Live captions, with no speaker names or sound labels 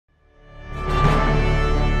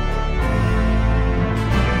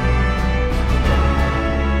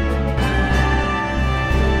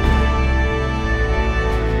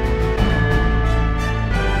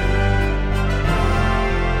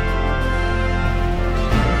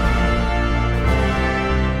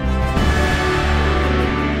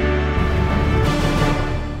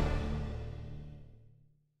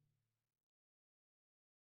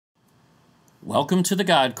Welcome to the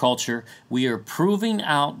God Culture. We are proving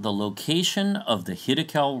out the location of the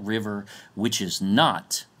HIDDEKEL River, which is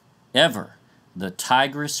not ever the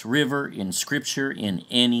Tigris River in Scripture in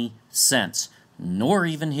any sense, nor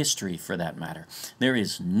even history for that matter. There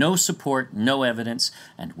is no support, no evidence,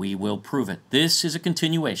 and we will prove it. This is a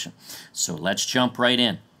continuation. So let's jump right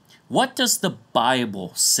in. What does the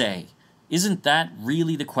Bible say? Isn't that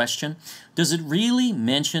really the question? Does it really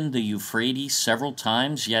mention the Euphrates several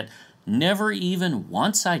times, yet never even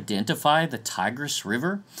once identify the Tigris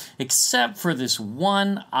River, except for this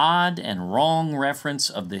one odd and wrong reference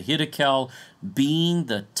of the HIDDEKEL being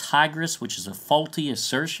the Tigris, which is a faulty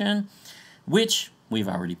assertion, which we've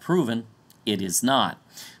already proven it is not.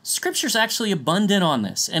 Scripture's actually abundant on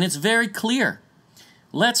this, and it's very clear.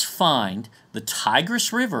 Let's find the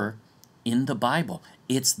Tigris River in the Bible.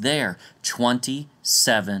 It's there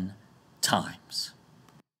 27 times.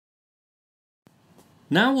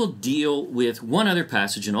 Now we'll deal with one other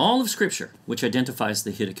passage in all of Scripture which identifies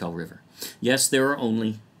the HIDDEKEL River. Yes, there are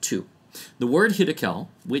only two. The word HIDDEKEL,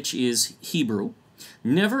 which is Hebrew,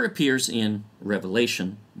 never appears in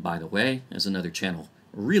Revelation, by the way, as another channel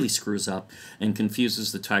really screws up and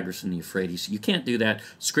confuses the Tigris and the Euphrates. You can't do that.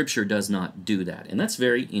 Scripture does not do that. And that's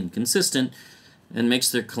very inconsistent and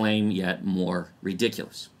makes their claim yet more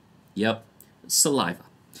ridiculous. Yep, saliva.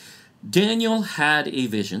 Daniel had a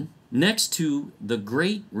vision next to the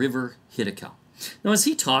great river HIDDEKEL. Now, is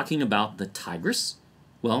he talking about the Tigris?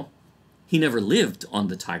 Well, he never lived on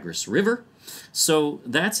the Tigris River, so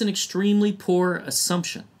that's an extremely poor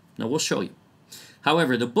assumption. Now, we'll show you.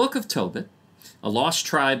 However, the book of Tobit, a lost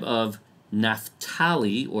tribe of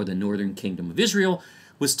Naphtali, or the northern kingdom of Israel,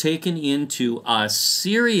 was taken into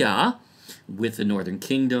Assyria with the northern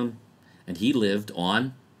kingdom, and he lived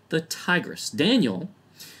on the Tigris. Daniel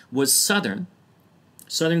was southern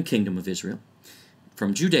kingdom of Israel,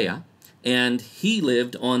 from Judea, and he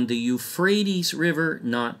lived on the Euphrates River,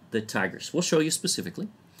 not the Tigris. We'll show you specifically.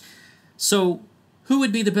 So, who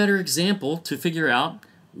would be the better example to figure out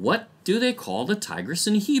what do they call the Tigris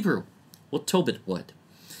in Hebrew? Well, Tobit would.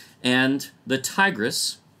 And the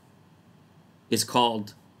Tigris is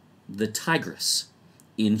called the Tigris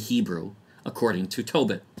in Hebrew, according to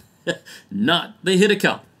Tobit, not the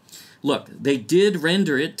HIDDEKEL. Look, they did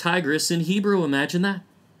render it Tigris in Hebrew, imagine that.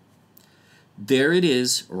 There it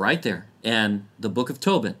is, right there. And the book of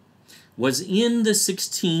Tobit was in the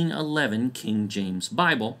 1611 King James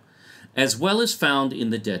Bible, as well as found in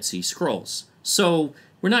the Dead Sea Scrolls. So,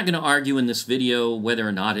 we're not going to argue in this video whether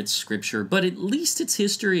or not it's scripture, but at least it's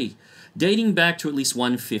history, dating back to at least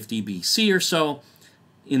 150 BC or so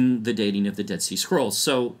in the dating of the Dead Sea Scrolls.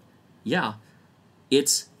 So, yeah,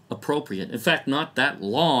 it's appropriate. In fact, not that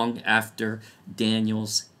long after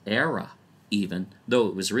Daniel's era, even, though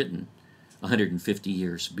it was written 150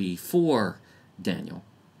 years before Daniel.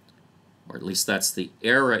 Or at least that's the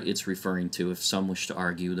era it's referring to. If some wish to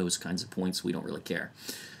argue those kinds of points, we don't really care.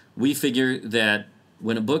 We figure that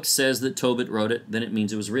when a book says that Tobit wrote it, then it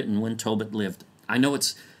means it was written when Tobit lived. I know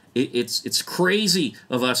it's crazy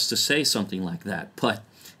of us to say something like that, but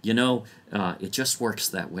you know, it just works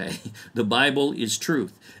that way. The Bible is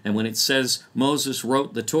truth. And when it says Moses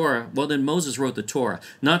wrote the Torah, well, then Moses wrote the Torah,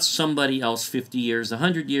 not somebody else 50 years,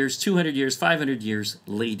 100 years, 200 years, 500 years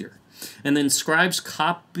later. And then scribes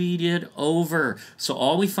copied it over. So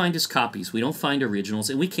all we find is copies. We don't find originals,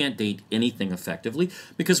 and we can't date anything effectively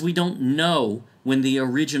because we don't know when the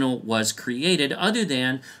original was created other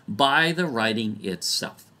than by the writing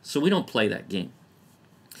itself. So we don't play that game.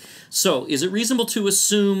 So, is it reasonable to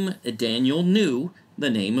assume Daniel knew the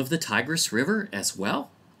name of the Tigris River as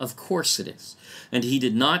well? Of course it is. And he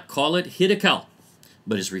did not call it HIDDEKEL,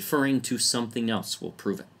 but is referring to something else. We'll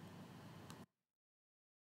prove it.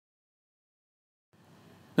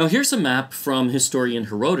 Now, here's a map from historian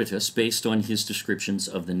Herodotus based on his descriptions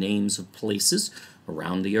of the names of places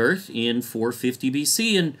around the earth in 450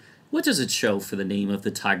 BC. And what does it show for the name of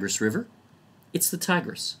the Tigris River? It's the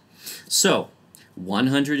Tigris. So,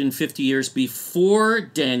 150 years before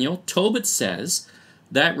Daniel, Tobit says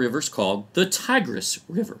that river's called the Tigris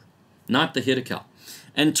River, not the HIDDEKEL.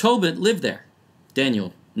 And Tobit lived there.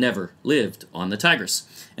 Daniel never lived on the Tigris.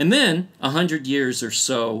 And then, 100 years or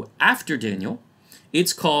so after Daniel,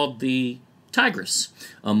 it's called the Tigris.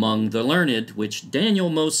 Among the learned, which Daniel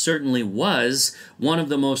most certainly was, one of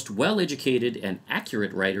the most well-educated and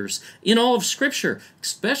accurate writers in all of Scripture,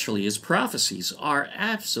 especially his prophecies, are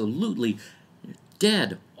absolutely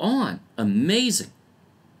dead on. Amazing.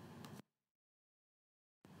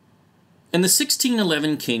 And the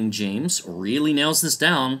 1611 King James really nails this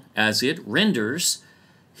down as it renders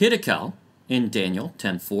HIDDEKEL in Daniel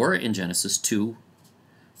 10:4, in Genesis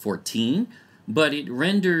 2:14, but it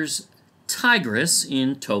renders TIGRIS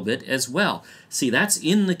in Tobit as well. See, that's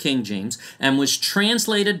in the King James and was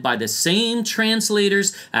translated by the same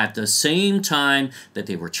translators at the same time that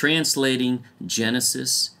they were translating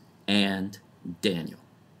Genesis and Daniel.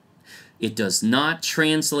 It does not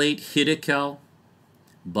translate HIDDEKEL,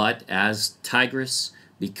 but as TIGRIS,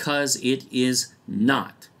 because it is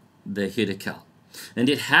not the HIDDEKEL. And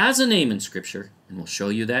it has a name in Scripture, and we'll show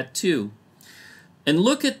you that too. And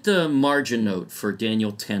look at the margin note for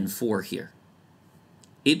Daniel 10:4 here.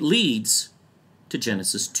 It leads to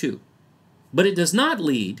Genesis 2. But it does not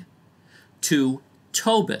lead to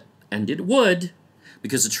Tobit. And it would,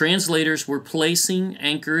 because the translators were placing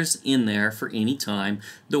anchors in there for any time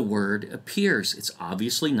the word appears. It's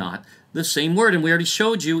obviously not the same word. And we already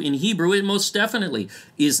showed you in Hebrew it most definitely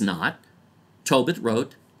is not. Tobit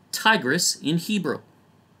wrote TIGRIS in Hebrew.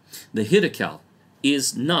 The HIDDEKEL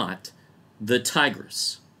is not the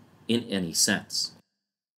TIGRIS in any sense.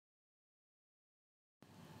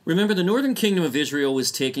 Remember, the northern kingdom of Israel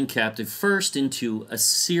was taken captive first into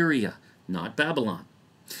Assyria, not Babylon.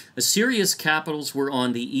 Assyria's capitals were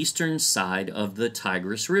on the eastern side of the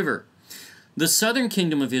Tigris River. The southern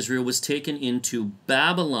kingdom of Israel was taken into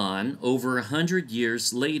Babylon over 100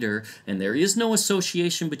 years later, and there is no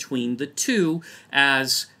association between the two,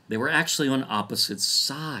 as they were actually on opposite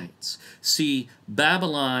sides. See,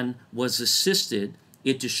 Babylon was assisted,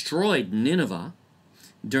 it destroyed Nineveh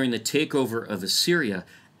during the takeover of Assyria,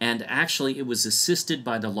 and actually it was assisted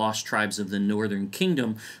by the lost tribes of the northern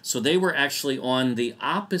kingdom, so they were actually on the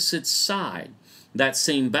opposite side. That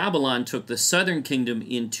same Babylon took the southern kingdom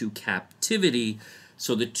into captivity,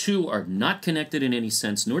 so the two are not connected in any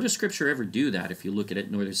sense, nor does Scripture ever do that if you look at it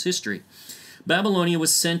in Northern history. Babylonia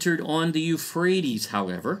was centered on the Euphrates,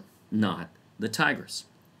 however, not the Tigris.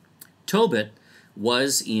 Tobit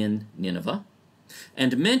was in Nineveh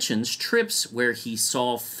and mentions trips where he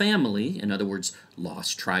saw family, in other words,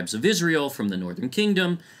 lost tribes of Israel from the northern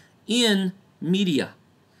kingdom, in Media.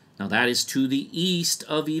 Now that is to the east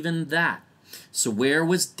of even that. So where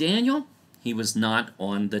was Daniel? He was not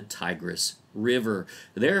on the Tigris River.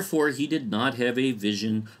 Therefore, he did not have a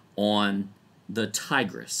vision on the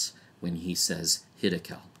Tigris when he says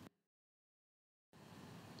HIDDEKEL.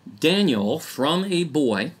 Daniel, from a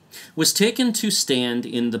boy, was taken to stand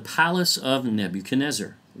in the palace of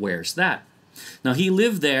Nebuchadnezzar. Where's that? Now, he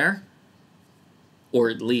lived there, or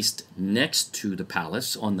at least next to the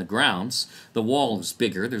palace, on the grounds. The wall is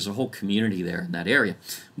bigger. There's a whole community there in that area.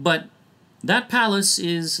 But that palace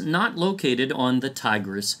is not located on the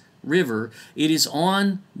Tigris River. It is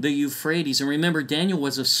on the Euphrates. And remember, Daniel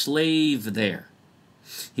was a slave there.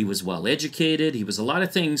 He was well educated. He was a lot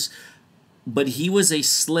of things. But he was a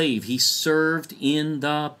slave. He served in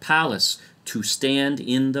the palace, to stand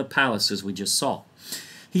in the palace, as we just saw.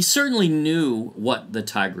 He certainly knew what the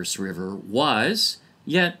Tigris River was,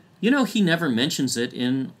 yet, he never mentions it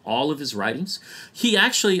in all of his writings. He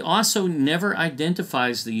actually also never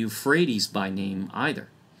identifies the Euphrates by name either,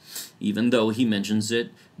 even though he mentions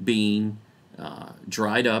it being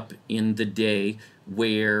dried up in the day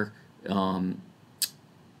where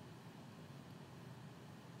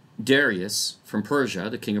Darius from Persia,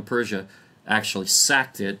 the king of Persia, actually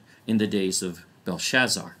sacked it in the days of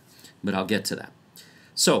Belshazzar. But I'll get to that.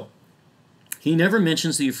 So, he never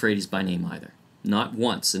mentions the Euphrates by name either. Not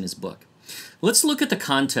once in his book. Let's look at the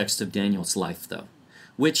context of Daniel's life, though,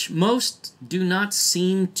 which most do not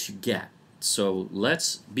seem to get. So,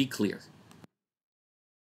 let's be clear.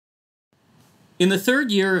 In the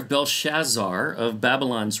 3rd year of Belshazzar of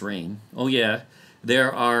Babylon's reign, oh yeah,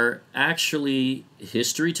 there are actually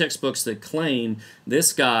history textbooks that claim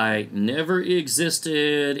this guy never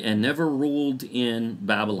existed and never ruled in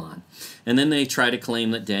Babylon. And then they try to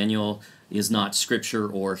claim that Daniel is not scripture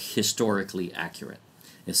or historically accurate,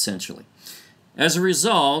 essentially. As a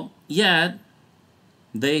result, yet,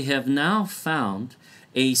 they have now found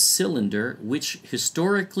a cylinder which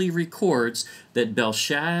historically records that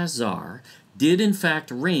Belshazzar did in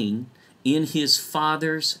fact reign in his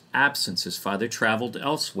father's absence. His father traveled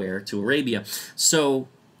elsewhere to Arabia. So,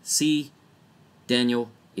 see,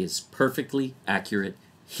 Daniel is perfectly accurate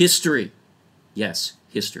history. Yes,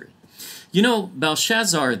 history.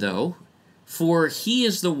 Belshazzar, though, for he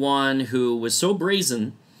is the one who was so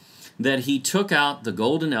brazen that he took out the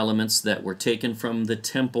golden elements that were taken from the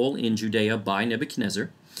temple in Judea by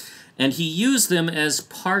Nebuchadnezzar, and he used them as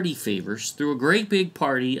party favors through a great big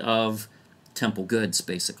party of temple goods,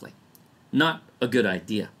 basically. Not a good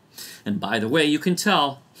idea. And by the way, you can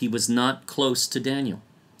tell he was not close to Daniel.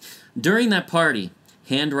 During that party,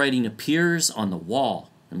 handwriting appears on the wall.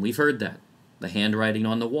 And we've heard that. The handwriting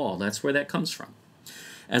on the wall. That's where that comes from.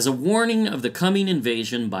 as a warning of the coming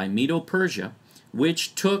invasion by Medo-Persia,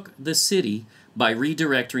 which took the city by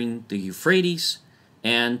redirecting the Euphrates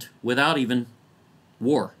and without even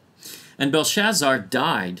war. And Belshazzar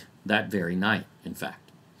died that very night, in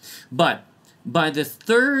fact. But by the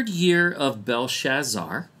 3rd year of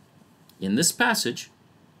Belshazzar, in this passage,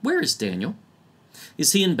 where is Daniel?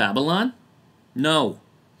 Is he in Babylon? No.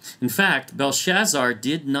 In fact, Belshazzar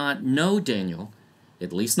did not know Daniel,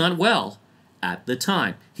 at least not well, at the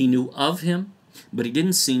time. He knew of him, but he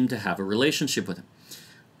didn't seem to have a relationship with him.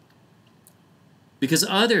 Because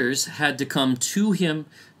others had to come to him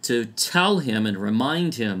to tell him and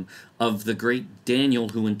remind him of the great Daniel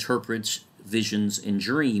who interprets visions and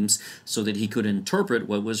dreams so that he could interpret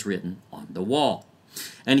what was written on the wall.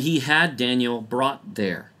 And he had Daniel brought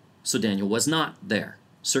there. So Daniel was not there.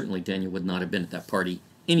 Certainly Daniel would not have been at that party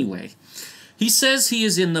anyway. He says he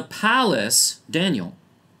is in the palace. Daniel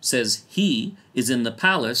says he is in the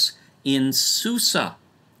palace in Susa.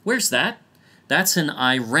 Where's that? That's in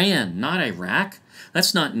Iran, not Iraq.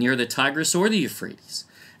 That's not near the Tigris or the Euphrates.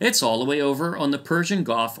 It's all the way over on the Persian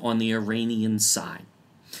Gulf on the Iranian side.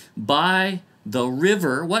 By the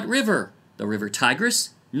river, what river? The river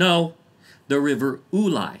Tigris? No, the river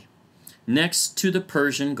Ulai, next to the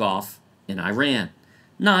Persian Gulf in Iran,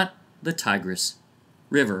 not the Tigris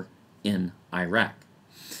River in Iraq.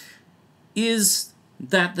 Is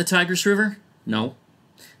that the Tigris River? No.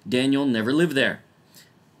 Daniel never lived there.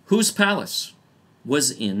 Whose palace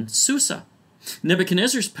was in Susa?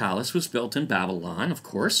 Nebuchadnezzar's palace was built in Babylon, of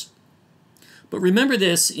course. But remember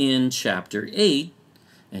this in chapter 8,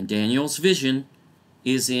 and Daniel's vision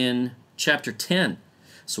is in chapter 10.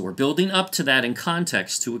 So we're building up to that in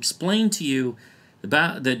context to explain to you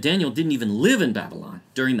that Daniel didn't even live in Babylon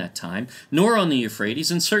during that time, nor on the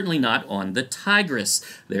Euphrates, and certainly not on the Tigris.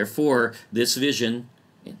 Therefore, this vision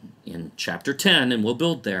in chapter 10, and we'll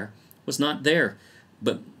build there, was not there,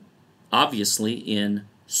 but obviously in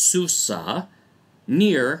Susa,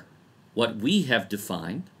 near what we have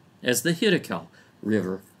defined as the HIDDEKEL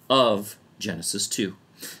River of Genesis 2.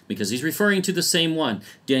 Because he's referring to the same one.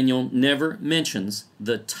 Daniel never mentions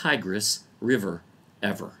the Tigris River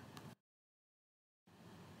ever.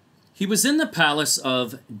 He was in the palace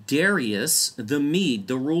of Darius the Mede,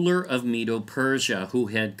 the ruler of Medo-Persia, who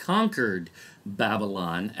had conquered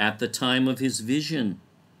Babylon at the time of his vision.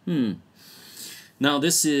 Now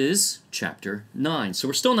this is chapter 9. So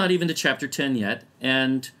we're still not even to chapter 10 yet.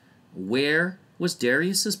 And where was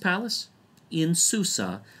Darius's palace? In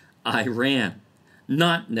Susa, Iran,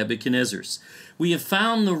 not Nebuchadnezzar's. We have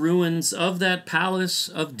found the ruins of that palace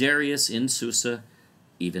of Darius in Susa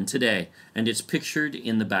even today, and it's pictured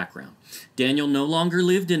in the background. Daniel no longer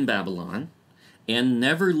lived in Babylon and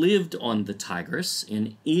never lived on the Tigris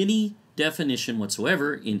in any definition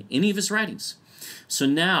whatsoever in any of his writings. So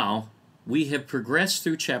now we have progressed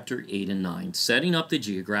through chapter 8 and 9, setting up the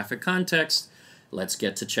geographic context. Let's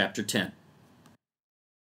get to chapter 10.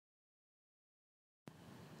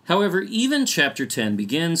 However, even chapter 10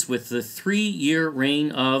 begins with the 3-year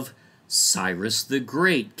reign of Cyrus the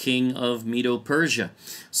Great, king of Medo-Persia.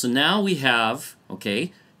 So now we have,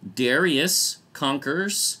 Darius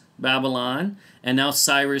conquers Babylon, and now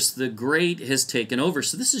Cyrus the Great has taken over.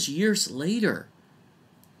 So this is years later.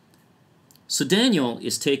 So Daniel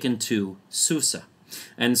is taken to Susa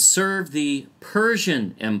and served the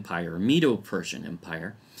Persian Empire, Medo-Persian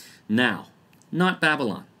Empire, now, not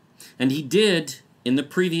Babylon. And he did in the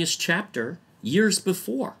previous chapter, years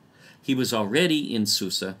before. He was already in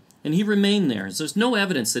Susa, and he remained there. So there's no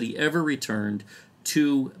evidence that he ever returned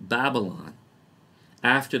to Babylon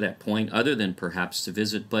after that point, other than perhaps to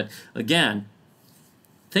visit. But again,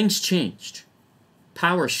 things changed.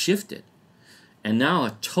 Power shifted. And now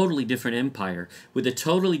a totally different empire with a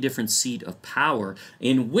totally different seat of power,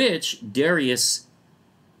 in which Darius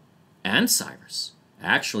and Cyrus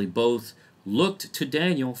actually both looked to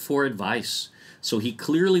Daniel for advice. So he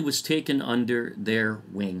clearly was taken under their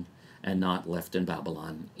wing and not left in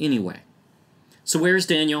Babylon anyway. So where's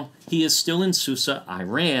Daniel? He is still in Susa,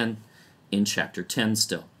 Iran, in chapter 10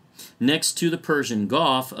 still, next to the Persian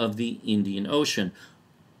Gulf of the Indian Ocean,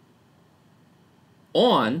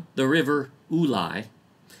 on the river Ulai,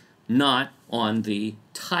 not on the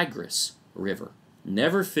Tigris River.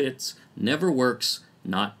 Never fits, never works,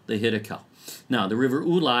 not the HIDDEKEL. Now, the river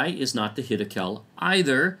Ulai is not the HIDDEKEL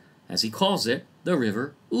either, as he calls it, the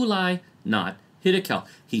river Ulai, not HIDDEKEL.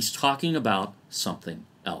 He's talking about something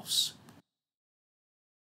else.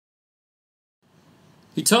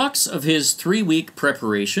 He talks of his 3-week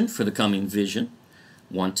preparation for the coming vision.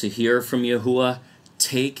 Want to hear from Yahuwah?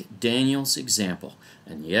 Take Daniel's example.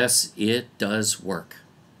 And yes, it does work.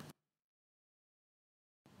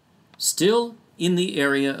 Still in the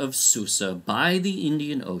area of Susa by the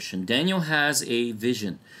Indian Ocean, Daniel has a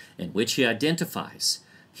vision in which he identifies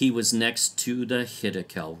he was next to the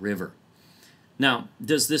HIDDEKEL River. Now,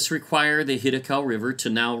 does this require the HIDDEKEL River to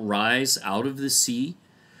now rise out of the sea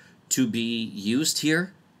to be used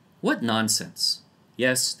here? What nonsense.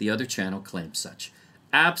 Yes, the other channel claims such.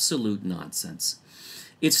 Absolute nonsense.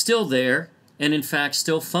 It's still there, and in fact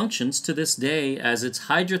still functions to this day, as its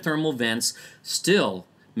hydrothermal vents still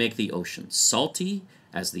make the ocean salty,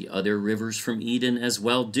 as the other rivers from Eden as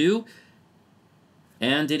well do,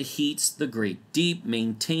 and it heats the great deep,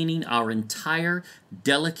 maintaining our entire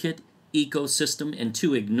delicate ecosystem, and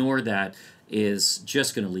to ignore that is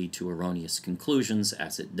just going to lead to erroneous conclusions,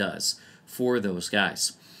 as it does for those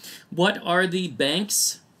guys. What are the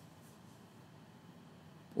banks,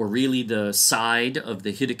 or really the side of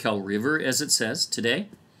the HIDDEKEL River, as it says today?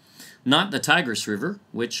 Not the Tigris River,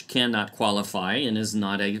 which cannot qualify and is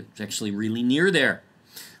not actually really near there,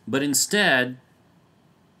 but instead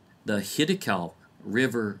the HIDDEKEL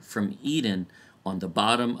River from Eden on the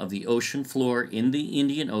bottom of the ocean floor in the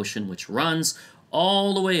Indian Ocean, which runs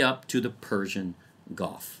all the way up to the Persian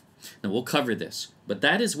Gulf. Now we'll cover this, but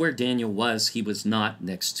that is where Daniel was. He was not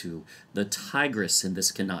next to the Tigris, and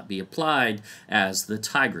this cannot be applied as the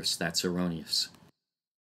Tigris. That's erroneous.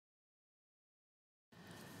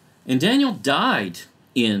 And Daniel died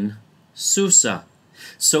in Susa.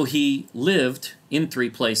 So he lived in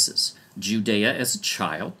 3 places. Judea as a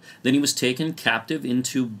child. Then he was taken captive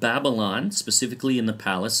into Babylon, specifically in the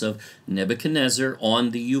palace of Nebuchadnezzar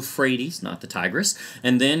on the Euphrates, not the Tigris.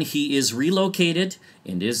 And then he is relocated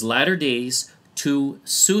in his latter days to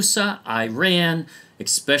Susa, Iran,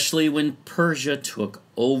 especially when Persia took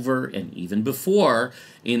over, and even before,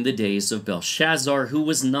 in the days of Belshazzar, who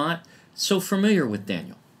was not so familiar with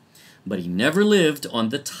Daniel. But he never lived on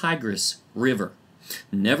the Tigris River,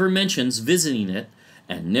 never mentions visiting it,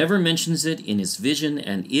 and never mentions it in his vision,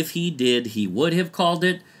 and if he did, he would have called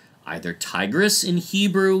it either Tigris in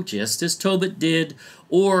Hebrew, just as Tobit did,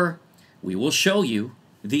 or we will show you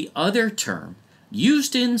the other term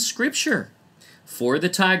used in Scripture for the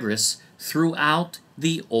Tigris throughout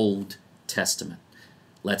the Old Testament.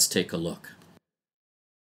 Let's take a look.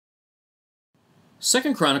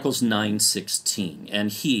 2 Chronicles 9:16,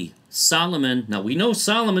 and he, Solomon, now we know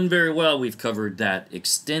Solomon very well, we've covered that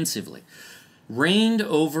extensively, reigned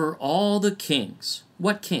over all the kings.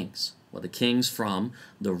 What kings? Well, the kings from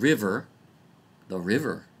the river. The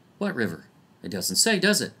river. What river? It doesn't say,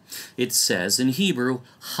 does it? It says in Hebrew,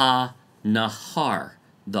 Ha-Nahar,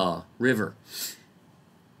 the river.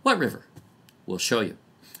 What river? We'll show you.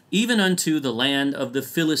 Even unto the land of the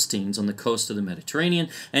Philistines on the coast of the Mediterranean,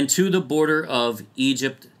 and to the border of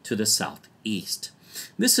Egypt to the southeast.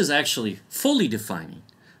 This is actually fully defining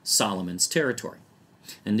Solomon's territory.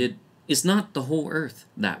 And it is not the whole earth.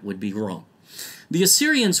 That would be wrong. The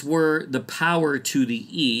Assyrians were the power to the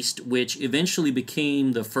east, which eventually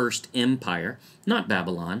became the first empire, not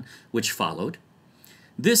Babylon, which followed.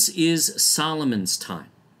 This is Solomon's time.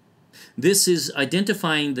 This is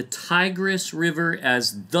identifying the Tigris River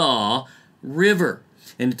as the river,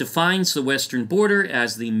 and it defines the western border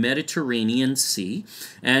as the Mediterranean Sea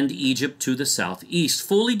and Egypt to the southeast,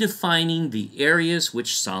 fully defining the areas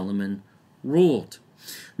which Solomon ruled.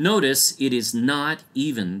 Notice it is not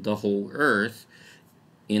even the whole earth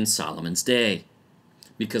in Solomon's day,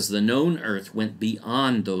 because the known earth went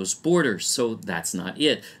beyond those borders, so that's not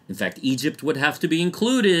it. In fact, Egypt would have to be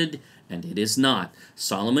included, and it is not.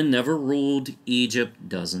 Solomon never ruled Egypt.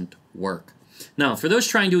 Doesn't work. Now, for those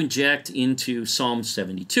trying to inject into Psalm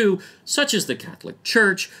 72, such as the Catholic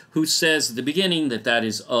Church, who says at the beginning that that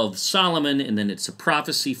is of Solomon, and then it's a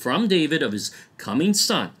prophecy from David of his coming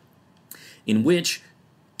son, in which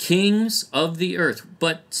kings of the earth,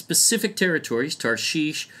 but specific territories,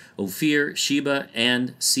 Tarshish, Ophir, Sheba,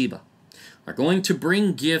 and Seba, are going to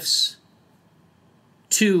bring gifts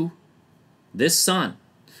to this son.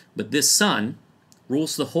 But this son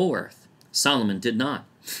rules the whole earth. Solomon did not.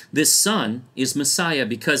 This son is Messiah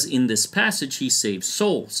because in this passage he saves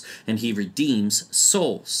souls and he redeems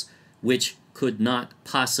souls, which could not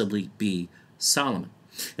possibly be Solomon.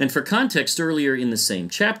 And for context, earlier in the same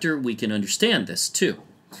chapter, we can understand this too.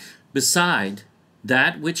 Beside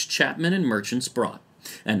that which chapmen and merchants brought,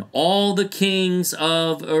 and all the kings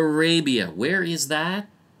of Arabia. Where is that?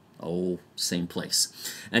 Oh, same place.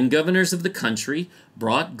 And governors of the country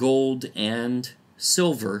brought gold and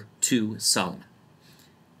silver to Solomon.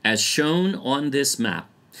 As shown on this map,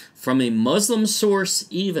 from a Muslim source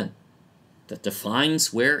even, that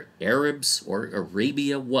defines where Arabs or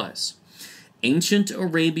Arabia was. Ancient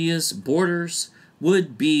Arabia's borders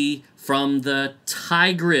would be from the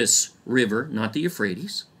Tigris River, not the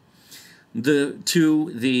Euphrates,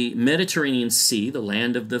 to the Mediterranean Sea, the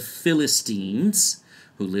land of the Philistines,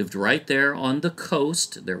 who lived right there on the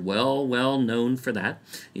coast. They're well known for that.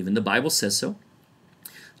 Even the Bible says so.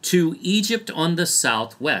 To Egypt on the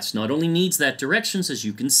southwest. Now, it only needs that directions, as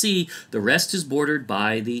you can see. The rest is bordered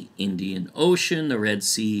by the Indian Ocean, the Red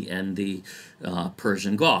Sea, and the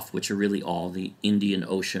Persian Gulf, which are really all the Indian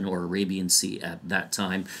Ocean or Arabian Sea at that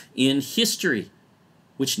time in history,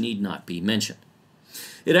 which need not be mentioned.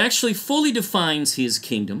 It actually fully defines his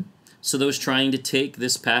kingdom. So those trying to take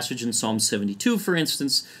this passage in Psalm 72, for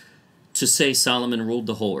instance, to say Solomon ruled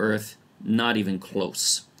the whole earth, not even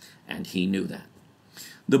close. And he knew that.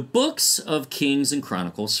 The books of Kings and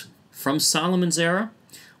Chronicles from Solomon's era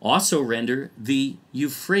also render the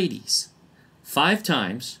Euphrates 5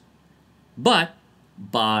 times, but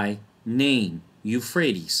by name,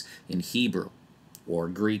 Euphrates in Hebrew, or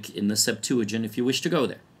Greek in the Septuagint if you wish to go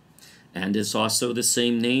there. And it's also the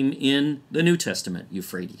same name in the New Testament,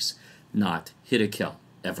 Euphrates, not HIDDEKEL,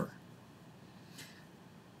 ever.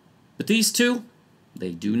 But these two,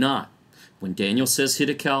 they do not. When Daniel says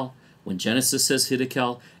HIDDEKEL, when Genesis says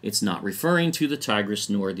HIDDEKEL, it's not referring to the Tigris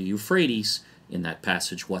nor the Euphrates in that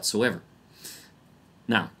passage whatsoever.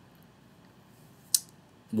 Now,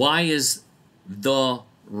 why is the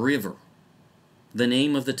river the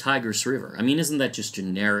name of the Tigris River? I mean, isn't that just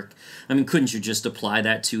generic? I mean, couldn't you just apply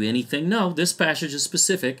that to anything? No, this passage is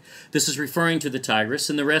specific. This is referring to the Tigris,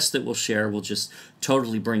 and the rest that we'll share will just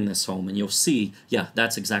totally bring this home, and you'll see, yeah,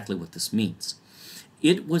 that's exactly what this means.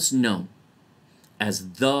 It was known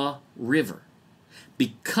as the river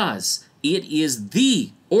because it is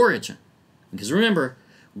the origin. Because remember,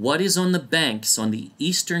 what is on the banks on the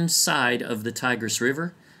eastern side of the Tigris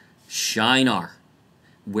River? Shinar,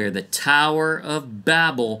 where the Tower of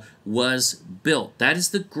Babel was built. That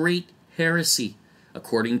is the great heresy,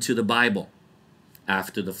 according to the Bible,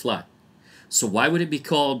 after the flood. So why would it be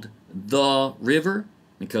called the river?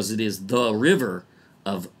 Because it is the river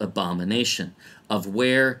of abomination, of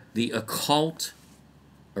where the occult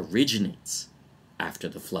originates after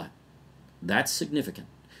the flood. That's significant,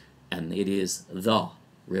 and it is the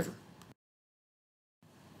river.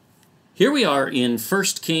 Here we are in 1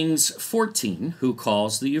 Kings 14, who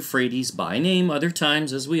calls the Euphrates by name, other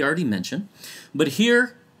times, as we already mentioned. But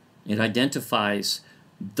here, it identifies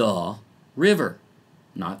the river,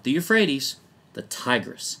 not the Euphrates, the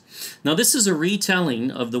Tigris. Now, this is a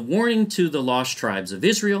retelling of the warning to the lost tribes of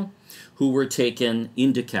Israel, who were taken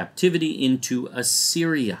into captivity into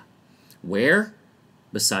Assyria. Where?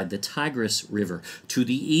 Beside the Tigris River, to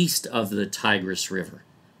the east of the Tigris River.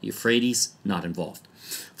 Euphrates not involved.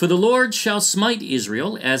 For the Lord shall smite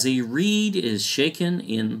Israel as a reed is shaken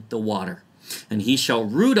in the water, and he shall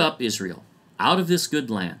root up Israel out of this good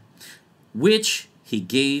land, which he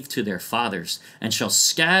gave to their fathers, and shall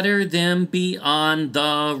scatter them beyond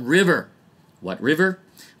the river. What river?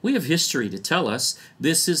 We have history to tell us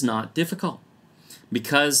this is not difficult,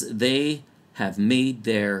 because they have made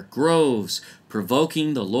their groves,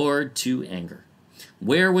 provoking the Lord to anger.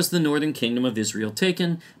 Where was the northern kingdom of Israel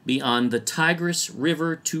taken? Beyond the Tigris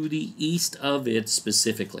River, to the east of it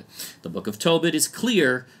specifically. The book of Tobit is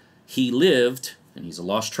clear. He lived, and he's a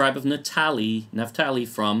lost tribe of Naphtali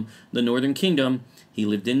from the northern kingdom. He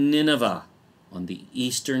lived in Nineveh on the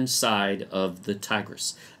eastern side of the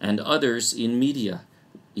Tigris, and others in Media,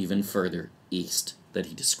 even further east, that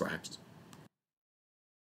he describes.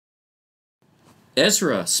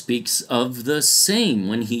 Ezra speaks of the same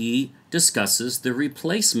when he discusses the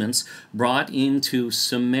replacements brought into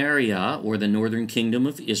Samaria, or the northern kingdom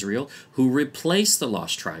of Israel, who replaced the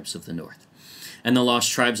lost tribes of the north. And the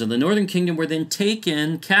lost tribes of the northern kingdom were then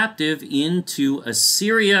taken captive into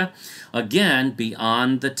Assyria, again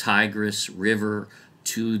beyond the Tigris River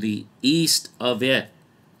to the east of it.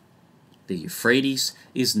 The Euphrates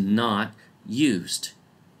is not used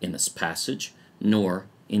in this passage, nor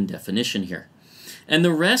in definition here. And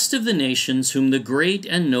the rest of the nations whom the great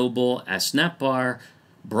and noble Asnapar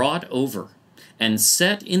brought over and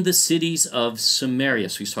set in the cities of Samaria.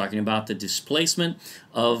 So he's talking about the displacement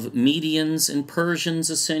of Medians and Persians,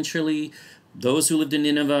 essentially. Those who lived in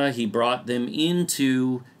Nineveh, he brought them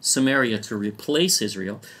into Samaria to replace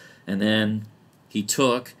Israel. And then he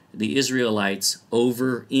took the Israelites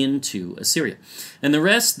over into Assyria. And the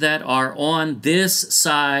rest that are on this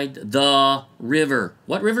side, the river.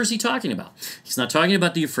 What river is he talking about? He's not talking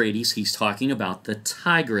about the Euphrates. He's talking about the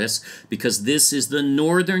Tigris, because this is the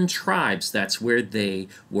northern tribes. That's where they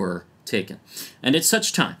were taken. And at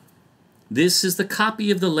such time, this is the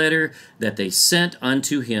copy of the letter that they sent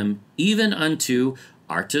unto him, even unto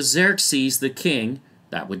Artaxerxes the king,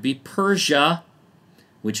 that would be Persia,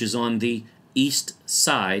 which is on the east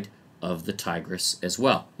side of the Tigris as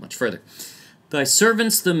well, much further. Thy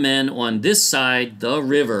servants the men on this side, the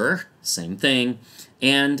river, same thing,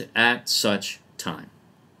 and at such time.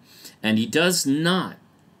 And he does not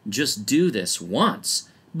just do this once,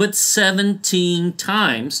 but 17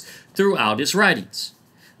 times throughout his writings.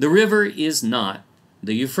 The river is not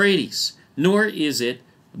the Euphrates, nor is it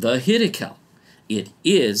the HIDDEKEL. It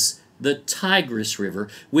is the Tigris River,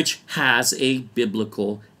 which has a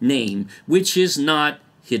biblical name, which is not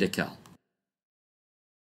HIDDEKEL.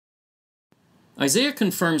 Isaiah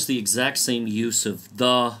confirms the exact same use of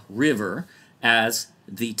the river as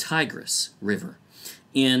the Tigris River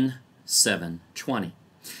in 7:20.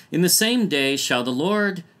 In the same day shall the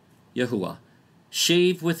Lord Yahuwah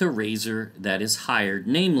shave with a razor that is hired,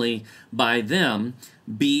 namely by them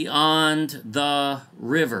beyond the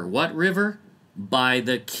river. What river? By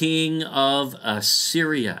the king of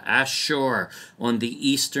Assyria, Ashur, on the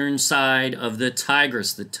eastern side of the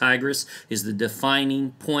Tigris. The Tigris is the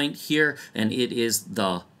defining point here, and it is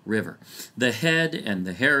the river. The head and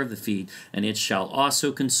the hair of the feet, and it shall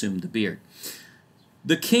also consume the beard.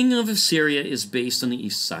 The king of Assyria is based on the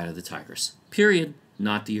east side of the Tigris. Period.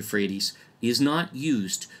 Not the Euphrates. Is not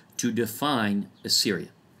used to define Assyria.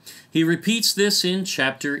 He repeats this in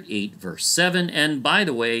chapter 8, verse 7, and by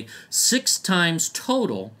the way, 6 times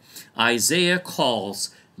total, Isaiah calls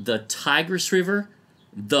the Tigris River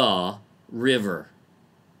the river.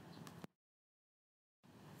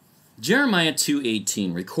 Jeremiah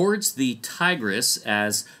 2:18 records the Tigris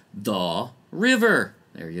as the river.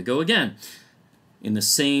 There you go again, in the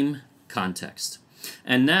same context.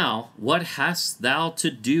 And now, what hast thou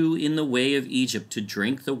to do in the way of Egypt, to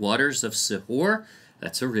drink the waters of Sihor?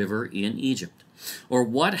 That's a river in Egypt. Or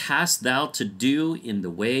what hast thou to do in the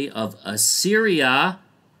way of Assyria,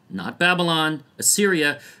 not Babylon,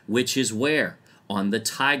 Assyria, which is where? On the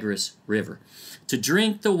Tigris River. To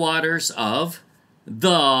drink the waters of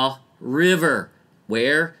the river.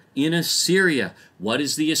 Where? In Assyria. What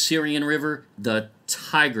is the Assyrian river? The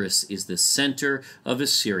Tigris is the center of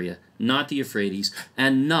Assyria, not the Euphrates,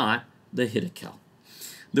 and not the HIDDEKEL.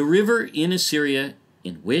 The river in Assyria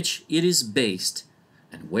in which it is based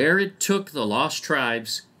and where it took the lost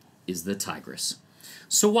tribes is the Tigris.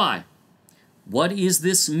 So why? What is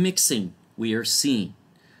this mixing we are seeing?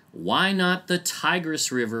 Why not the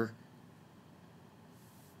Tigris River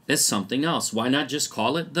as something else? Why not just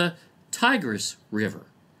call it the Tigris River?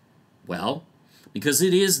 Well, because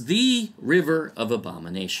it is the river of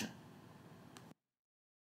abomination.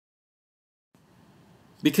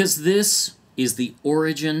 Because this is the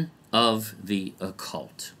origin of the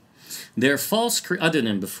occult. They're false, other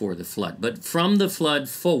than before the flood, but from the flood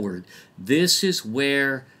forward, this is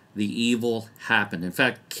where the evil happened. In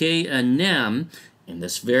fact, K&M, in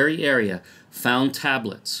this very area, found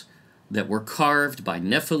tablets that were carved by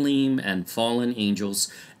Nephilim and fallen angels,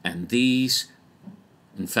 and these,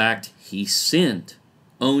 in fact, he sinned,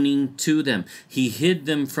 owning to them. He hid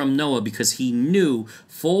them from Noah because he knew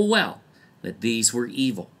full well that these were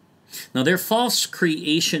evil. Now, their false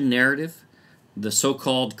creation narrative, the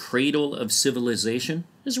so-called cradle of civilization,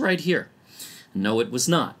 is right here. No, it was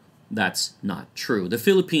not. That's not true. The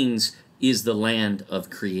Philippines is the land of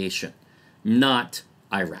creation, not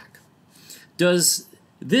Iraq. Does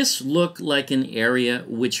this look like an area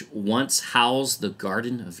which once housed the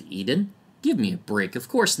Garden of Eden? Give me a break. Of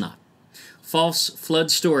course not. False flood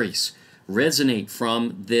stories resonate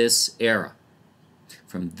from this era,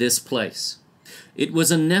 from this place. It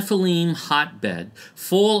was a Nephilim hotbed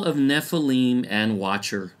full of Nephilim and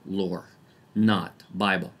Watcher lore, not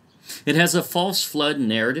Bible. It has a false flood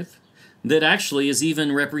narrative that actually is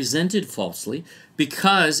even represented falsely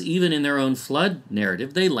because even in their own flood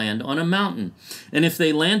narrative, they land on a mountain. And if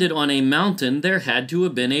they landed on a mountain, there had to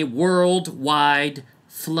have been a worldwide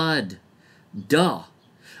flood. Duh.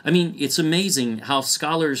 I mean, it's amazing how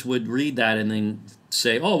scholars would read that and then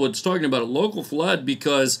say, oh, well, it's talking about a local flood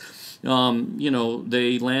because,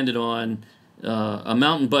 they landed on a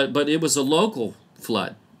mountain, but it was a local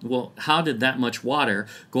flood. Well, how did that much water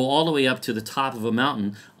go all the way up to the top of a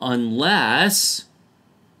mountain unless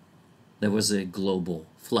there was a global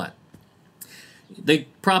flood? They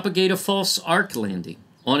propagate a false ark landing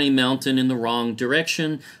on a mountain in the wrong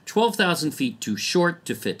direction, 12,000 feet too short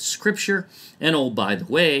to fit Scripture, and oh, by the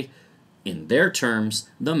way, in their terms,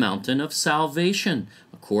 the mountain of salvation,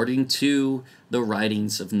 according to the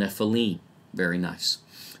writings of Nephilim. Very nice.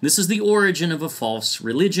 This is the origin of a false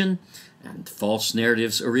religion, and false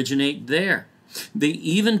narratives originate there. They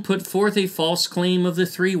even put forth a false claim of the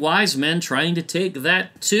 3 wise men, trying to take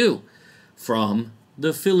that too from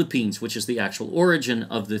the Philippines, which is the actual origin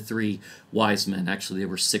of the three wise men. Actually, there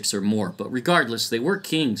were 6 or more, but regardless, they were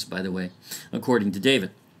kings, by the way, according to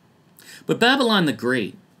David. But Babylon the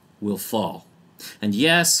Great will fall. And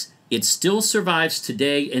yes, it still survives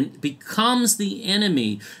today and becomes the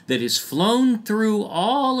enemy that is flown through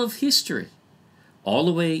all of history, all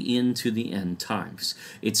the way into the end times.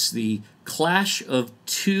 It's the clash of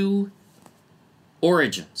two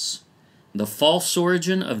origins, the false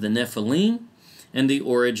origin of the Nephilim and the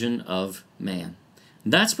origin of man.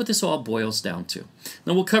 That's what this all boils down to.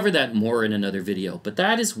 Now we'll cover that more in another video, but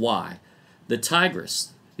that is why the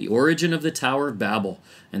Tigris, the origin of the Tower of Babel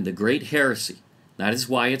and the great heresy, that is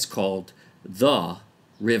why it's called the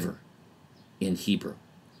river in Hebrew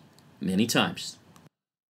many times.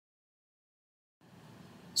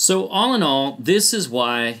 So all in all, this is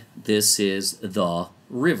why this is the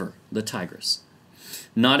river, the Tigris.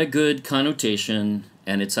 Not a good connotation,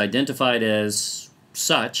 and it's identified as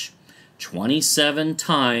such 27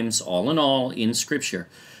 times all in all in Scripture,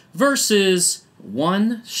 versus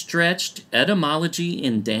one stretched etymology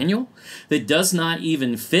in Daniel that does not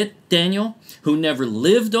even fit Daniel, who never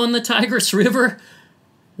lived on the Tigris River.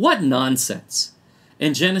 What nonsense.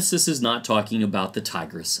 And Genesis is not talking about the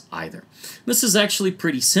Tigris either. This is actually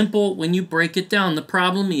pretty simple when you break it down. The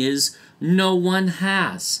problem is no one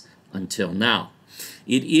has until now.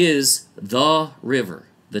 It is the river,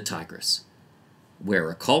 the Tigris, where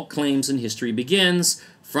occult claims and history begins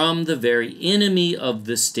from the very enemy of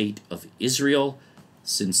the state of Israel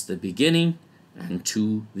since the beginning and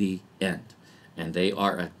to the end. And they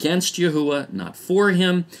are against Yahuwah, not for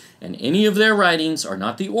him, and any of their writings are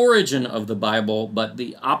not the origin of the Bible, but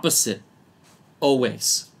the opposite,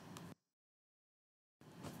 always.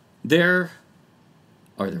 There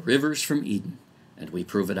are the rivers from Eden, and we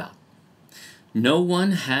prove it out. No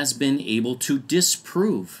one has been able to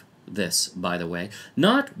disprove this, by the way.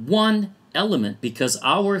 Not one element, because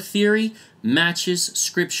our theory matches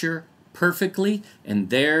Scripture perfectly, and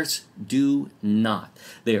theirs do not.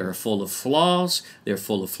 They are full of flaws, they're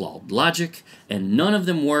full of flawed logic, and none of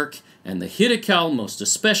them work, and the HIDDEKEL, most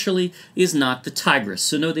especially, is not the Tigris.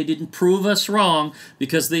 So no, they didn't prove us wrong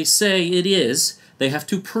because they say it is. They have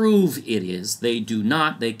to prove it is. They do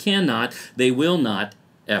not, they cannot, they will not,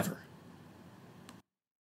 ever.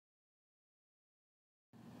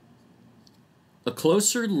 A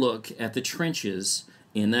closer look at the trenches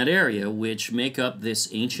in that area which make up this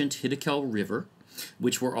ancient HIDDEKEL River,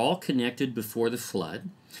 which were all connected before the flood,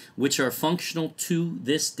 which are functional to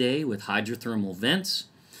this day with hydrothermal vents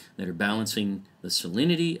that are balancing the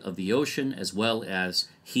salinity of the ocean as well as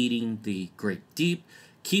heating the great deep,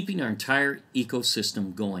 keeping our entire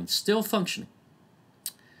ecosystem going, still functioning.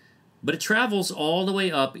 But it travels all the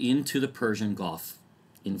way up into the Persian Gulf,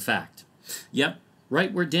 in fact. Yep,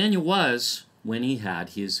 right where Daniel was when he had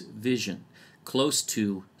his vision, close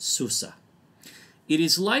to Susa. It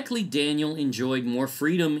is likely Daniel enjoyed more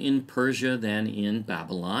freedom in Persia than in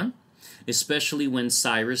Babylon, especially when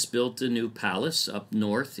Cyrus built a new palace up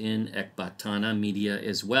north in Ecbatana Media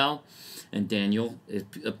as well, and Daniel, it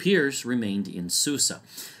appears, remained in Susa.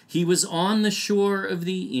 He was on the shore of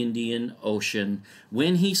the Indian Ocean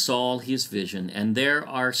when he saw his vision, and there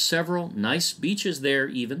are several nice beaches there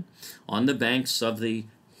even on the banks of the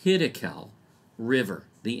HIDDEKEL River,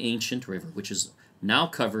 the ancient river, which is now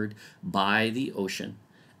covered by the ocean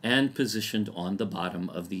and positioned on the bottom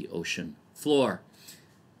of the ocean floor.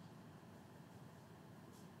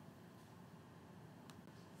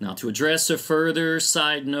 Now, to address a further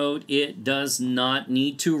side note, it does not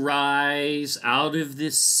need to rise out of the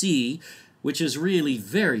sea, which is really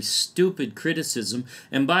very stupid criticism.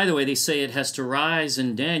 And by the way, they say it has to rise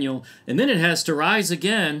in Daniel, and then it has to rise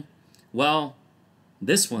again. Well,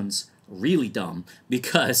 this one's really dumb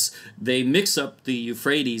because they mix up the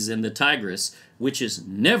Euphrates and the Tigris, which is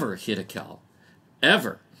never HIDDEKEL,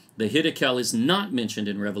 ever. The HIDDEKEL is not mentioned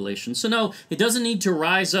in Revelation. So no, it doesn't need to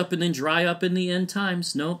rise up and then dry up in the end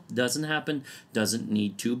times. No, doesn't happen, doesn't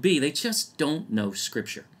need to be. They just don't know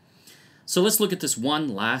Scripture. So let's look at this one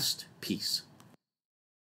last piece.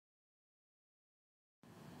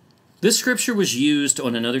 This scripture was used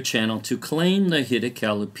on another channel to claim the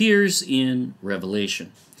HIDDEKEL appears in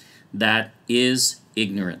Revelation. That is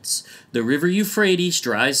ignorance. The river Euphrates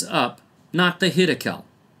dries up, not the HIDDEKEL,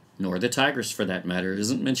 nor the Tigris for that matter. It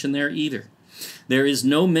isn't mentioned there either. There is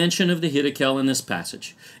no mention of the HIDDEKEL in this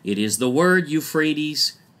passage. It is the word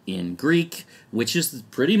Euphrates in Greek, which is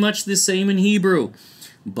pretty much the same in Hebrew,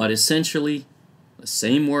 but essentially the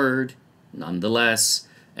same word nonetheless,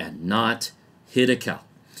 and not HIDDEKEL.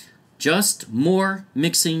 Just more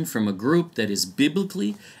mixing from a group that is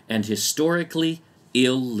biblically and historically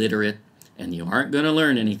illiterate and you aren't going to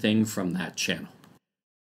learn anything from that channel.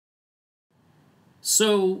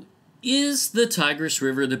 So, is the Tigris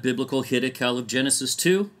River the biblical HIDDEKEL of Genesis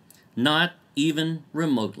 2? Not even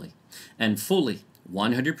remotely, and fully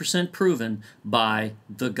 100% proven by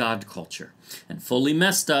the God culture, and fully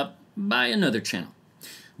messed up by another channel.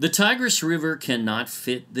 The Tigris River cannot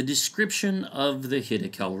fit the description of the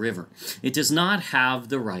HIDDEKEL River. It does not have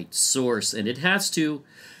the right source, and it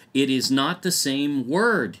is not the same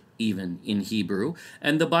word even in Hebrew,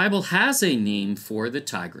 and the Bible has a name for the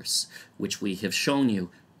Tigris, which we have shown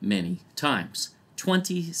you many times.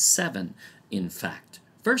 27, in fact,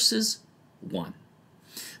 verses 1.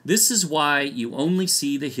 This is why you only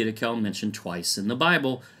see the HIDDEKEL mentioned twice in the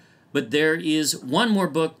Bible, but there is one more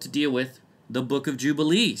book to deal with, the book of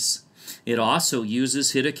Jubilees. It also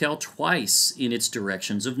uses HIDDEKEL twice in its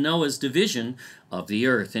directions of Noah's division of the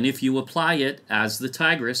earth, and if you apply it as the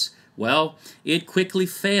Tigris, well, it quickly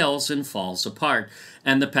fails and falls apart,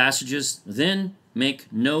 and the passages then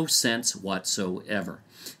make no sense whatsoever.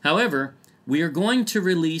 However, we are going to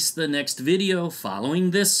release the next video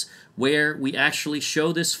following this, where we actually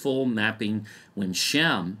show this full mapping when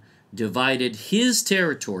Shem divided his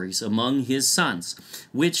territories among his sons,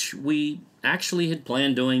 which we actually had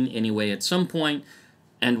planned doing anyway at some point,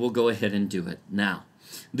 and we'll go ahead and do it now.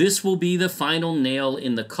 This will be the final nail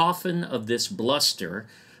in the coffin of this bluster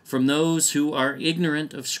from those who are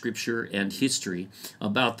ignorant of Scripture and history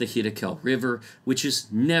about the HIDDEKEL River, which is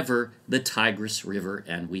never the Tigris River,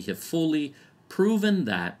 and we have fully proven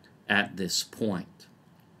that at this point.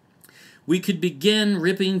 We could begin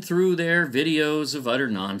ripping through their videos of utter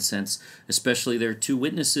nonsense, especially their Two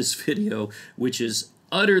Witnesses video, which is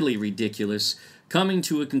utterly ridiculous, coming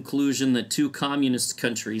to a conclusion that two communist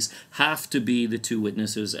countries have to be the two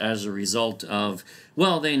witnesses as a result of,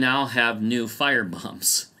 well, they now have new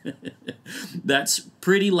firebombs. That's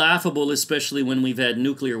pretty laughable, especially when we've had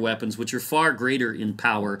nuclear weapons, which are far greater in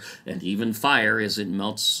power and even fire as it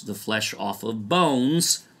melts the flesh off of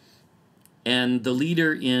bones. And the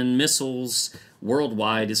leader in missiles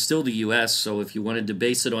worldwide is still the U.S., so if you wanted to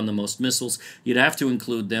base it on the most missiles, you'd have to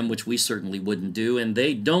include them, which we certainly wouldn't do, and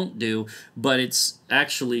they don't do, but it's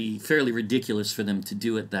actually fairly ridiculous for them to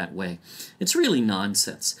do it that way. It's really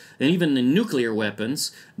nonsense. And even in nuclear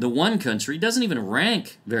weapons, the one country doesn't even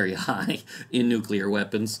rank very high in nuclear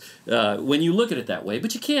weapons when you look at it that way,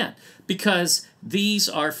 but you can't, because these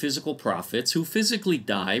are physical prophets who physically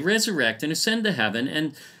die, resurrect, and ascend to heaven,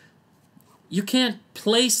 and you can't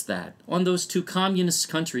place that on those two communist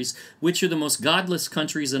countries, which are the most godless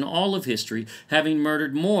countries in all of history, having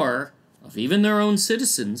murdered more of even their own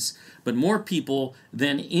citizens, but more people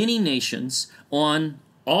than any nations on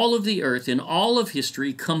all of the earth in all of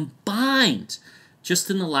history combined, just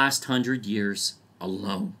in the last 100 years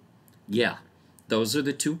alone. Yeah, those are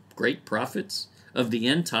the two great prophets of the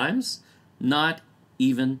end times? Not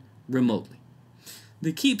even remotely.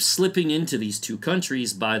 They keep slipping into these two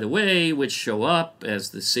countries, by the way, which show up as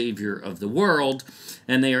the savior of the world,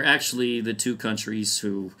 and they are actually the two countries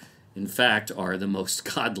who, in fact, are the most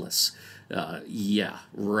godless. Yeah,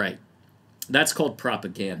 right. That's called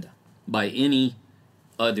propaganda, by any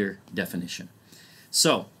other definition.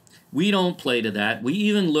 So, we don't play to that. We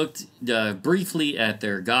even looked briefly at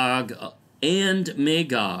their Gog and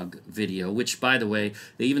Magog video, which, by the way,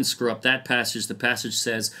 they even screw up that passage. The passage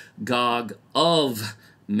says Gog of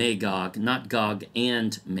Magog, not Gog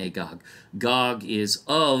and Magog. Gog is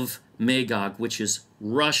of Magog, which is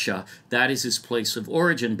Russia. That is his place of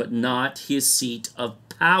origin, but not his seat of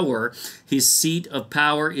power. His seat of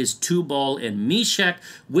power is Tubal and Meshech,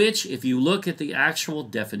 which, if you look at the actual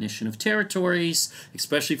definition of territories,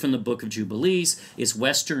 especially from the book of Jubilees, is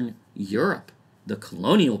Western Europe, the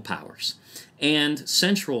colonial powers, and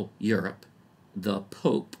Central Europe, the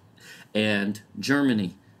Pope, and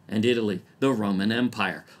Germany and Italy, the Roman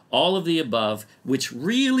Empire. All of the above, which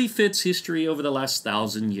really fits history over the last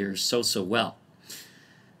 1,000 years so well.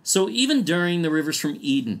 So even during the rivers from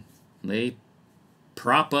Eden, they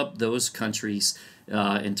prop up those countries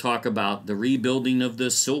and talk about the rebuilding of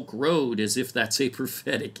the Silk Road as if that's a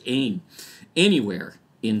prophetic aim anywhere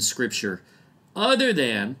in Scripture, other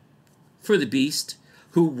than for the beast,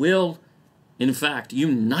 who will, in fact,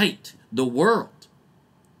 unite the world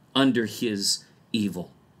under his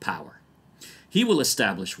evil power. He will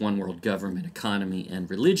establish one world government, economy, and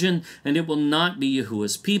religion, and it will not be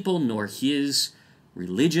Yahuwah's people, nor his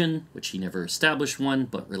religion, which he never established one,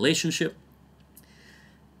 but relationship.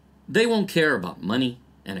 They won't care about money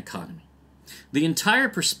and economy. The entire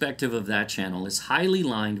perspective of that channel is highly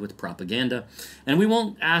lined with propaganda, and we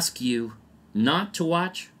won't ask you not to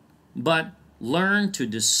watch, but learn to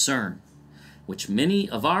discern which many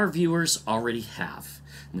of our viewers already have.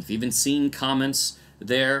 We've even seen comments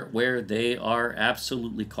there where they are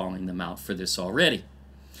absolutely calling them out for this already.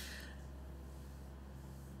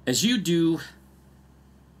 As you do,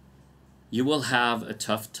 you will have a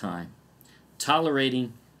tough time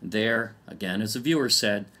tolerating their, again as the viewer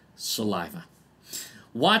said, saliva.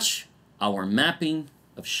 Watch our mapping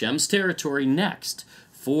of Shem's territory next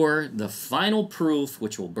for the final proof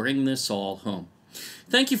which will bring this all home.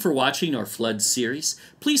 Thank you for watching our Flood series.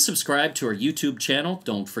 Please subscribe to our YouTube channel.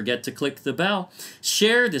 Don't forget to click the bell.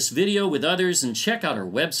 Share this video with others and check out our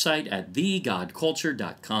website at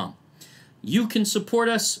thegodculture.com. You can support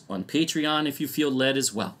us on Patreon if you feel led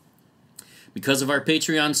as well. Because of our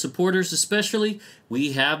Patreon supporters especially,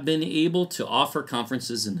 we have been able to offer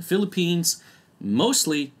conferences in the Philippines,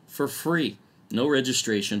 mostly for free. No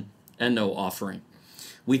registration and no offering.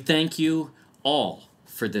 We thank you all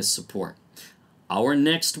for this support. Our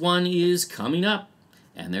next one is coming up,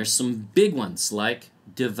 and there's some big ones like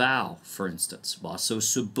Davao, for instance, Baso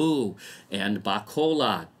Cebu, and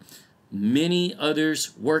Bacolod. Many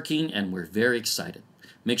others working, and we're very excited.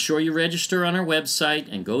 Make sure you register on our website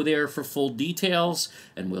and go there for full details,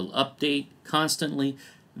 and we'll update constantly.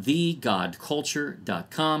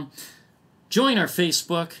 thegodculture.com. Join our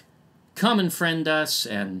Facebook. Come and friend us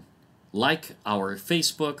and like our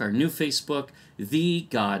Facebook, our new Facebook, The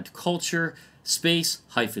God Culture, space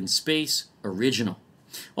original.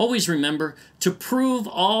 Always remember to prove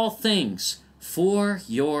all things for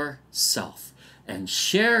yourself and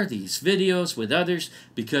share these videos with others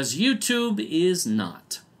because YouTube is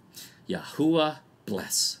not. Yahuwah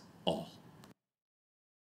bless all.